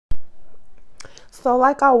So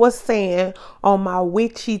like I was saying on my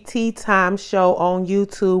Witchy Tea Time show on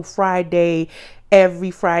YouTube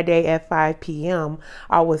every Friday at 5 p.m.,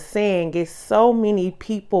 I was saying it's so many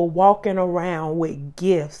people walking around with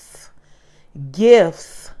gifts,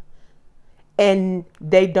 and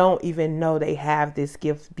they don't even know they have this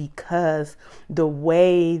gift because the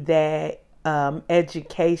way that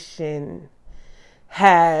education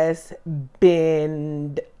has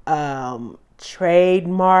been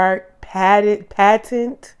trademarked,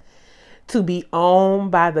 patent to be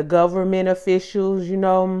owned by the government officials,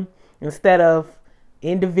 instead of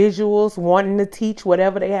individuals wanting to teach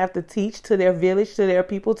whatever they have to teach to their village, to their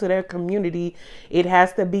people, to their community. It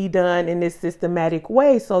has to be done in this systematic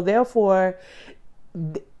way. So therefore,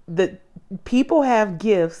 the people have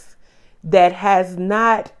gifts that has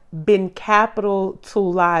not been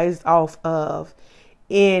capitalized off of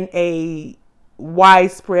in a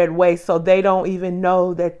widespread way, so they don't even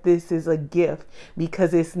know that this is a gift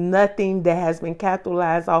because it's nothing that has been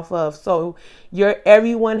capitalized off of. So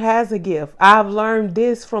everyone has a gift. I've learned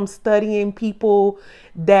this from studying people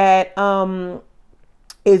that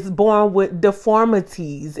is born with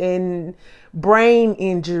deformities and brain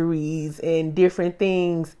injuries and different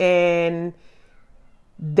things, and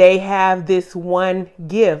they have this one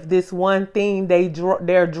gift, this one thing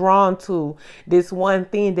they're drawn to, this one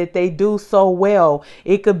thing that they do so well.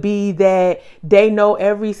 It could be that they know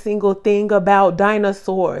every single thing about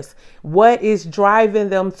dinosaurs. What is driving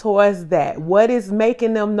them towards that? What is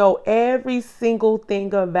making them know every single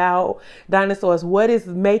thing about dinosaurs? What is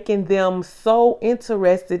making them so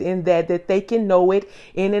interested in that they can know it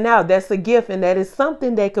in and out? That's a gift, and that is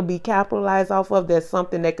something that could be capitalized off of. That's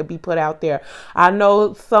something that could be put out there. I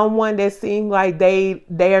know someone that seemed like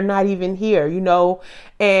they are not even here,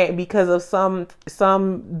 and because of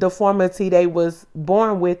some deformity they was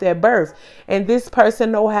born with at birth. And this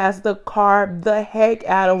person has to carve the heck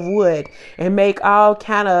out of wood and make all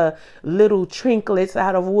kind of little trinkets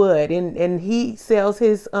out of wood, and he sells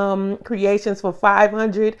his creations for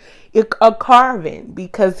 $500 a carving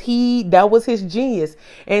because that was his genius.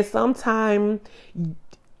 And sometimes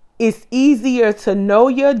it's easier to know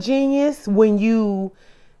your genius when you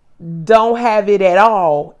don't have it at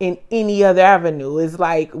all in any other avenue. It's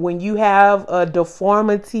like when you have a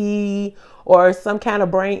deformity or some kind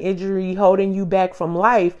of brain injury holding you back from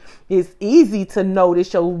life, it's easy to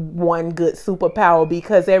notice your one good superpower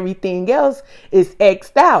because everything else is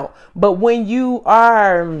X'd out. But when you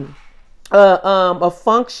are a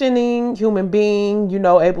functioning human being,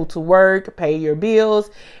 able to work, pay your bills,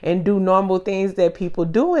 and do normal things that people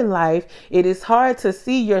do in life, it is hard to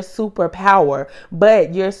see your superpower.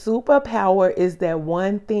 But your superpower is that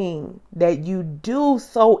one thing that you do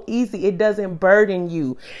so easy. It doesn't burden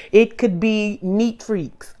you. It could be neat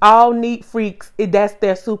freaks. All neat freaks, that's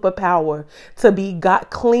their superpower, to be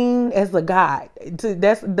clean as a god.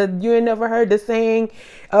 You ain't never heard the saying,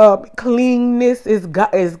 cleanness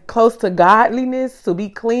is close to godliness. To be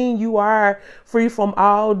clean, you are free from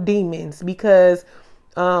all demons, because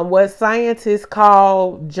what scientists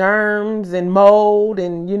call germs and mold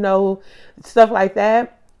and stuff like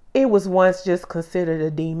that, it was once just considered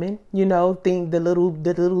a demon. The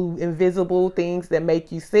little invisible things that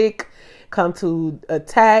make you sick come to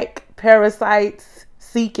attack, parasites,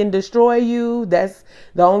 seek and destroy you. That's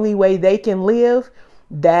the only way they can live.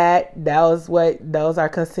 Those are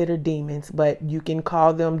considered demons, but you can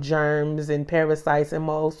call them germs and parasites and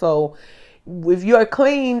mold. So if you're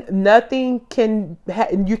clean, you can't be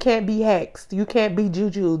hexed. You can't be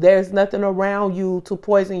juju. There's nothing around you to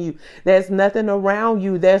poison you. There's nothing around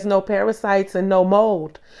you. There's no parasites and no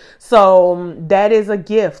mold. So that is a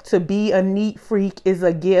gift. To be a neat freak is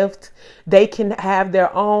a gift. They can have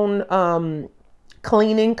their own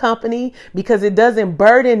cleaning company because it doesn't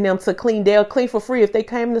burden them to clean. They'll clean for free. If they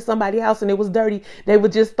came to somebody's house and it was dirty, they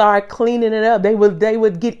would just start cleaning it up. They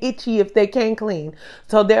would get itchy if they can't clean.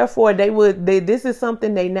 So therefore this is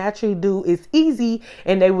something they naturally do. It's easy,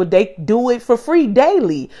 and they do it for free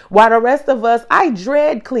daily. While the rest of us, I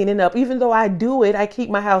dread cleaning up. Even though I do it, I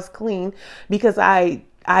keep my house clean because I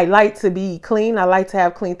like to be clean. I like to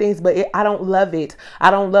have clean things, but I don't love it.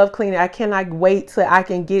 I don't love cleaning. I cannot wait till I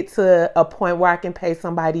can get to a point where I can pay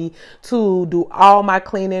somebody to do all my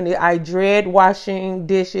cleaning. I dread washing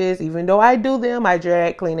dishes. Even though I do them, I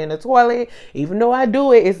dread cleaning the toilet. Even though I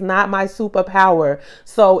do it, it's not my superpower.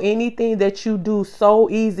 So anything that you do so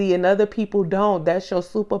easy and other people don't, that's your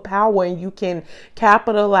superpower, and you can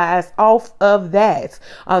capitalize off of that.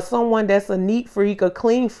 Someone that's a neat freak, a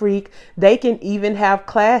clean freak, they can even have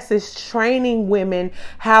classes training women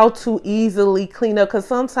how to easily clean up. Because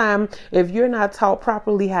sometimes if you're not taught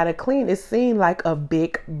properly how to clean, it seems like a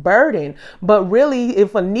big burden. But really,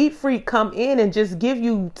 if a neat freak come in and just give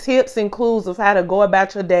you tips and clues of how to go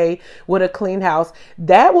about your day with a clean house,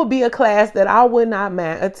 that would be a class that I would not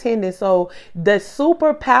mind attending. So the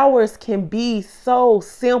superpowers can be so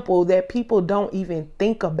simple that people don't even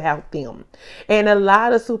think about them. And a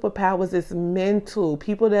lot of superpowers is mental.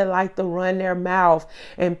 People that like to run their mouth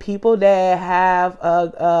and people that have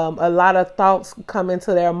a lot of thoughts come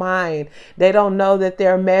into their mind. They don't know that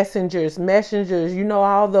they're messengers. You know,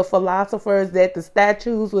 all the philosophers that the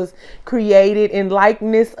statues was created in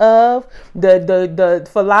likeness of, the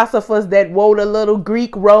philosophers that wore the little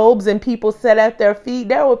Greek robes and people sat at their feet.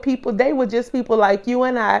 They were just people like you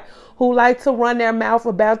and I who like to run their mouth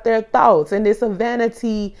about their thoughts. And it's a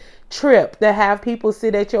vanity trip to have people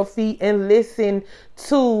sit at your feet and listen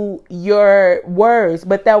to your words.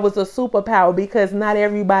 But that was a superpower because not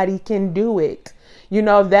everybody can do it. You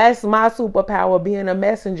know, that's my superpower, being a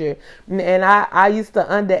messenger. And I used to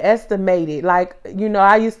underestimate it. Like, you know,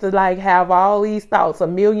 I used to like have all these thoughts, a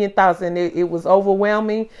million thoughts, and it was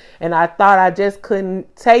overwhelming. And I thought I just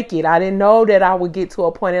couldn't take it. I didn't know that I would get to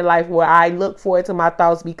a point in life where I look forward to my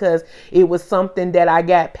thoughts because it was something that I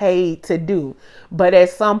got paid to do. But at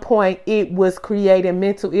some point it was creating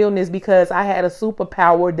mental illness because I had a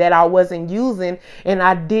superpower that I wasn't using, and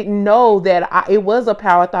I didn't know that it was a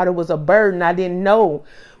power. I thought it was a burden. I didn't know.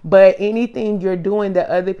 But anything you're doing that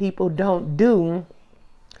other people don't do,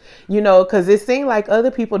 you know, because it seems like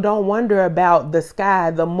other people don't wonder about the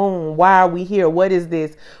sky, the moon. Why are we here? What is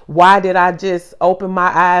this? Why did I just open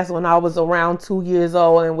my eyes when I was around 2 years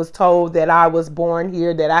old and was told that I was born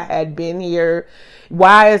here, that I had been here?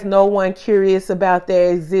 Why is no one curious about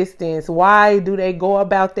their existence? Why do they go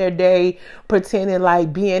about their day pretending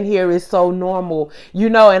like being here is so normal? You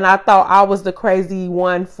know, and I thought I was the crazy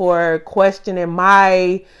one for questioning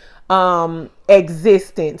my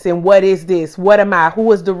existence and what is this? What am I? Who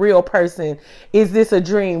is the real person? Is this a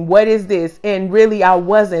dream? What is this? And really I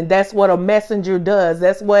wasn't. That's what a messenger does.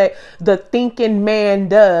 That's what the thinking man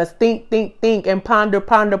does. Think and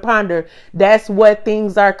ponder. That's what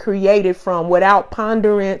things are created from. Without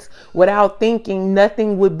ponderance, without thinking,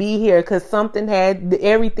 nothing would be here, because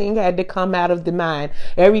everything had to come out of the mind.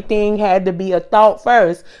 Everything had to be a thought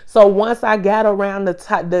first. So once I got around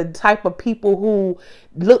the type of people who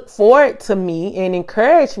look forward to me and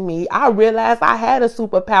encourage me, I realized I had a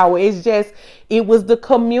superpower. It was the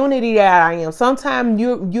community that I am. Sometimes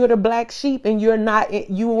you're the black sheep and you're not.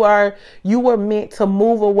 You were meant to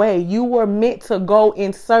move away. You were meant to go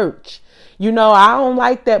in search. You know, I don't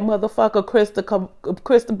like that motherfucker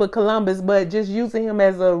Christopher Columbus, but just using him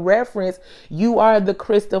as a reference, you are the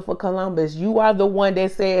Christopher Columbus. You are the one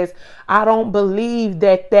that says, I don't believe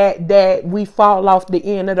that we fall off the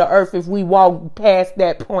end of the earth if we walk past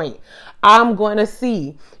that point. I'm going to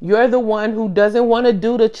see. You're the one who doesn't want to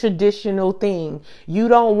do the traditional thing. You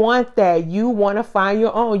don't want that. You want to find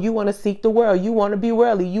your own. You want to seek the world. You want to be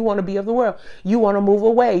worldly. You want to be of the world. You want to move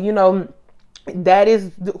away. You know, that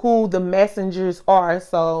is who the messengers are.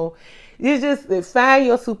 So you just find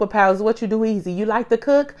your superpowers. What you do easy. You like to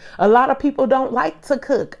cook. A lot of people don't like to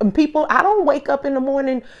cook. And I don't wake up in the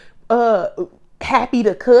morning happy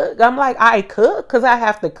to cook. I'm like, I cook because I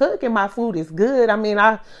have to cook and my food is good. I mean,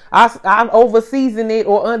 I over season it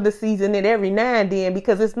or under season it every now and then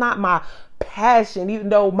because it's not my passion. Even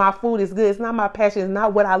though my food is good, it's not my passion. It's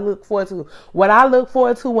not what I look forward to. What I look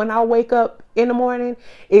forward to when I wake up in the morning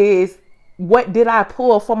is, what did I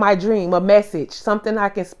pull for my dream? A message, something I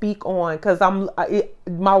can speak on, because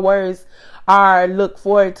my words are look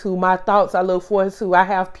forward to, my thoughts I look forward to. I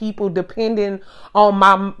have people depending on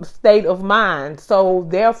my state of mind. So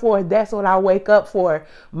therefore, that's what I wake up for.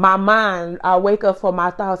 My mind, I wake up for my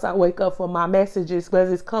thoughts. I wake up for my messages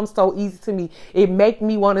because it comes so easy to me. It make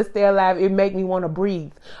me want to stay alive. It make me want to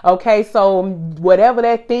breathe. Okay, so whatever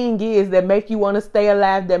that thing is that make you want to stay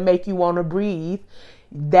alive, that make you want to breathe,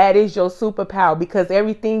 that is your superpower, because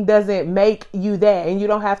everything doesn't make you that. And you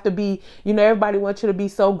don't have to be, you know, everybody wants you to be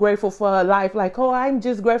so grateful for life. Like, oh, I'm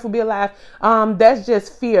just grateful to be alive. That's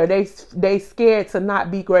just fear. They scared to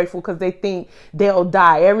not be grateful because they think they'll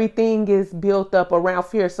die. Everything is built up around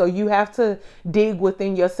fear. So you have to dig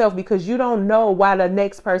within yourself, because you don't know why the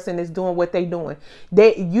next person is doing what they're doing.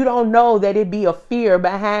 You don't know that it be a fear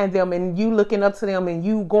behind them and you looking up to them and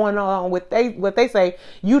you going on with what they say.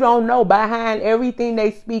 You don't know behind everything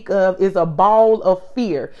they speak of is a ball of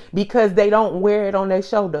fear because they don't wear it on their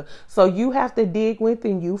shoulder. So you have to dig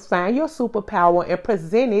within you, find your superpower, and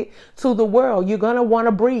present it to the world. You're going to want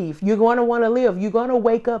to breathe. You're going to want to live. You're going to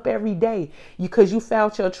wake up every day because you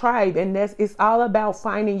found your tribe. And it's all about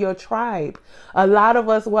finding your tribe. A lot of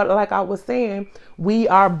us, like I was saying, we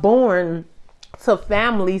are born to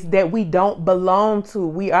families that we don't belong to.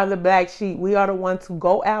 We are the black sheep. We are the ones to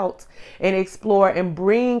go out and explore and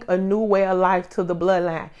bring a new way of life to the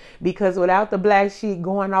bloodline. Because without the black sheep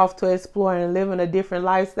going off to explore and living a different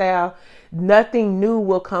lifestyle, nothing new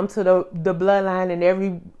will come to the bloodline, and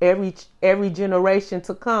every generation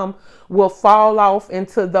to come will fall off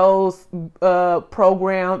into those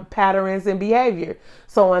programmed patterns and behavior.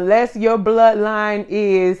 So unless your bloodline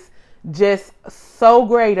is just so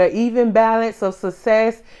great, an even balance of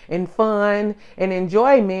success and fun and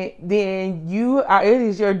enjoyment, then it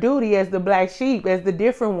is your duty as the black sheep, as the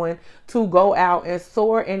different one, to go out and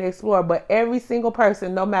soar and explore. But every single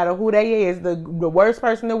person, no matter who they is, the worst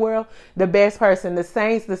person in the world, the best person, the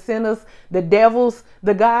saints, the sinners, the devils,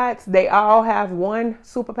 the gods, they all have one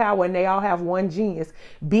superpower and they all have one genius.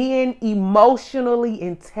 Being emotionally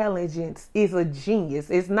intelligent is a genius.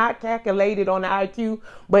 It's not calculated on the IQ,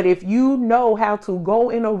 but if you know how to go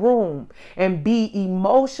in a room and be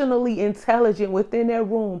emotionally intelligent within that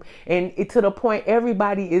room, and to the point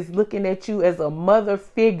everybody is looking at you as a mother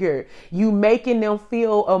figure, you making them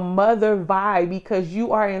feel a mother vibe because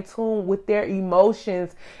you are in tune with their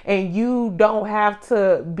emotions, and you don't have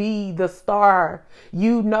to be the star.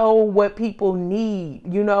 You know what people need,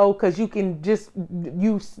 because you can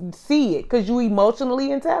you see it because you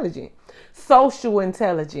emotionally intelligent. Social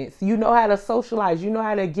intelligence. You know how to socialize. You know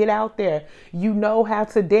how to get out there. You know how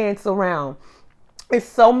to dance around. It's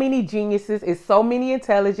so many geniuses. It's so many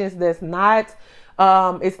intelligence that's not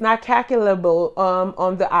it's not calculable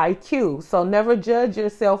on the IQ. So never judge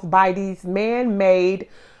yourself by these man-made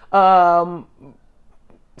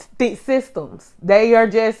systems. They are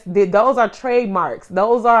those are trademarks.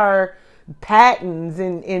 Those are patents,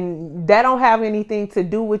 and that don't have anything to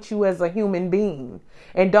do with you as a human being.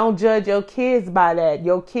 And don't judge your kids by that.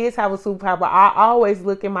 Your kids have a superpower. I always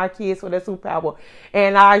look at my kids for their superpower,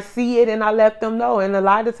 and I see it and I let them know. And a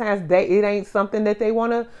lot of times it ain't something that they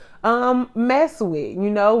want to mess with.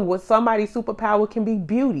 What somebody's superpower can be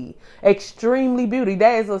beauty, extremely beauty.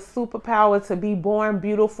 That is a superpower, to be born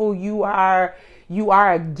beautiful. You are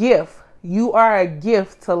a gift. You are a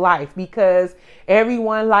gift to life, because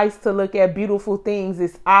everyone likes to look at beautiful things.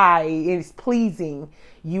 It's pleasing.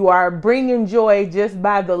 You are bringing joy just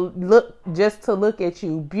by the look, just to look at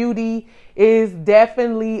you. Beauty is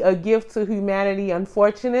definitely a gift to humanity.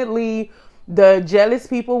 Unfortunately, the jealous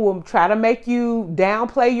people will try to make you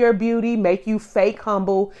downplay your beauty, make you fake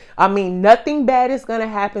humble. I mean, nothing bad is going to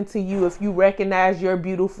happen to you if you recognize you're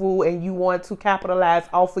beautiful and you want to capitalize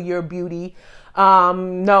off of your beauty.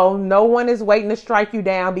 No one is waiting to strike you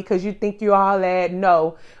down because you think you're all that.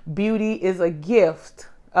 No, beauty is a gift,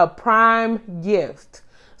 a prime gift.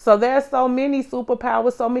 So there's so many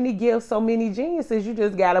superpowers, so many gifts, so many geniuses. You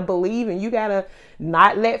just got to believe, and you got to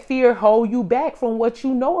not let fear hold you back from what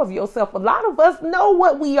you know of yourself. A lot of us know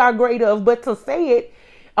what we are great of, but to say it,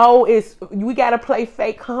 we got to play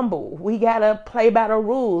fake humble. We got to play by the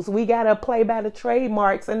rules. We got to play by the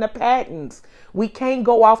trademarks and the patents. We can't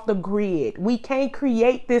go off the grid. We can't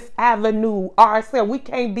create this avenue ourselves. We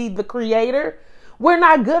can't be the creator. We're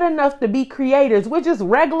not good enough to be creators. We're just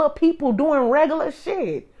regular people doing regular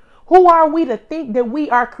shit. Who are we to think that we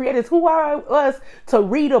are creators? Who are us to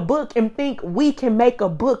read a book and think we can make a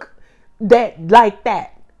book like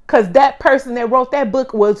that? Because that person that wrote that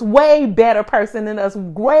book was way better person than us,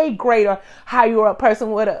 way greater, higher up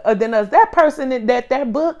person than us. That person that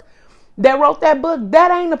wrote that book,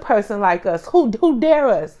 that ain't a person like us. Who dare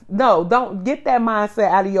us? No, don't get that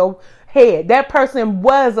mindset out of your head. That person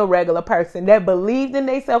was a regular person that believed in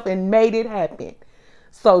themselves and made it happen.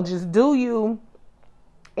 So just do you,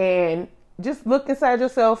 and just look inside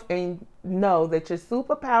yourself and know that your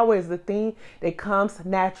superpower is the thing that comes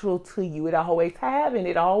natural to you. It always have, and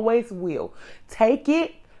it always will. Take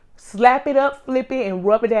it, slap it up, flip it, and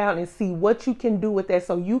rub it down and see what you can do with that,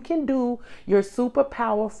 so you can do your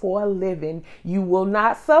superpower for a living. You will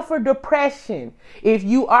not suffer depression. If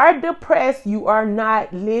you are depressed, you are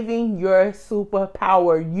not living your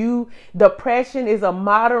superpower. Depression is a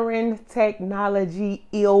modern technology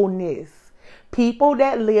illness. People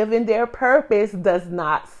that live in their purpose does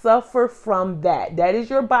not suffer from that. That is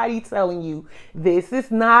your body telling you this is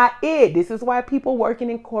not it. This is why people working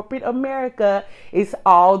in corporate America is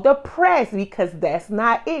all depressed, because that's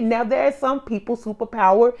not it. Now, there are some people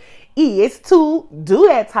superpower is to do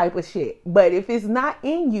that type of shit. But if it's not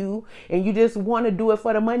in you and you just want to do it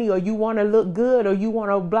for the money, or you want to look good, or you want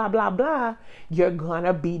to blah, blah, blah, you're going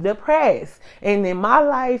to be depressed. And in my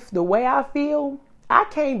life, the way I feel, I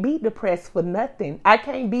can't be depressed for nothing. I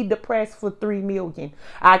can't be depressed for 3 million.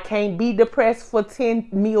 I can't be depressed for 10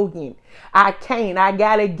 million. I can't. I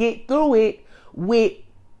got to get through it with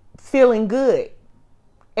feeling good.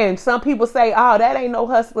 And some people say, oh, that ain't no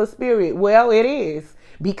hustler spirit. Well, it is.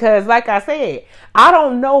 Because like I said, I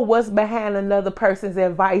don't know what's behind another person's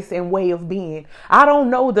advice and way of being. I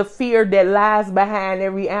don't know the fear that lies behind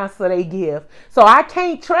every answer they give. So I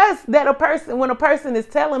can't trust that when a person is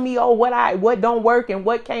telling me, oh, what don't work and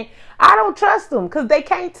what can't, I don't trust them, because they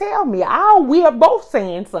can't tell me. We are both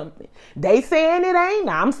saying something. They saying it ain't,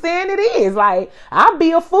 I'm saying it is. Like, I'd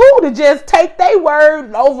be a fool to just take their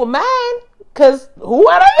word over mine. Because who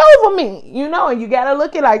are they over me? You know, and you got to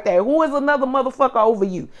look at it like that. Who is another motherfucker over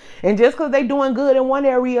you? And just because they doing good in one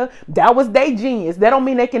area, that was their genius. That don't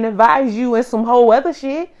mean they can advise you in some whole other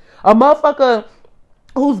shit. A motherfucker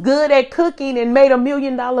who's good at cooking and made $1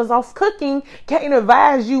 million off cooking can't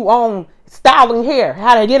advise you on styling hair,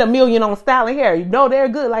 how to get $1 million on styling hair. You know, they're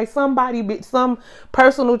good. Like some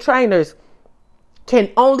personal trainers can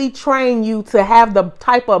only train you to have the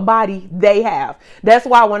type of body they have. That's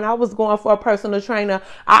why when I was going for a personal trainer,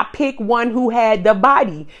 I picked one who had the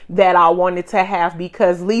body that I wanted to have,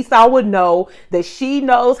 because at least I would know that she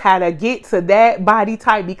knows how to get to that body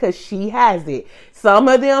type because she has it. Some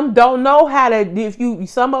of them don't know how to,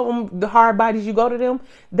 some of them, the hard bodies, you go to them,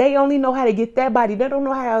 they only know how to get that body. They don't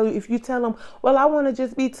know how, if you tell them, well, I want to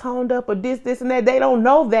just be toned up or this and that, they don't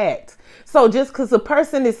know that. So just because a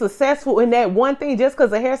person is successful in that one thing, just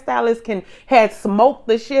because a hairstylist had smoked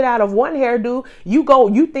the shit out of one hairdo,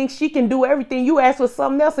 you think she can do everything. You ask for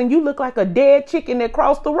something else and you look like a dead chicken that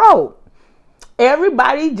crossed the road.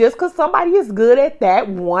 Everybody, just because somebody is good at that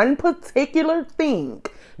one particular thing,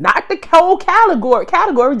 not the whole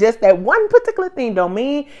category, just that one particular thing, don't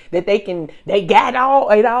mean that they got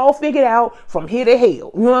it all figured out from here to hell.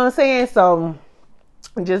 You know what I'm saying? So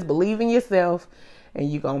just believe in yourself and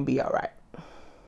you're going to be all right.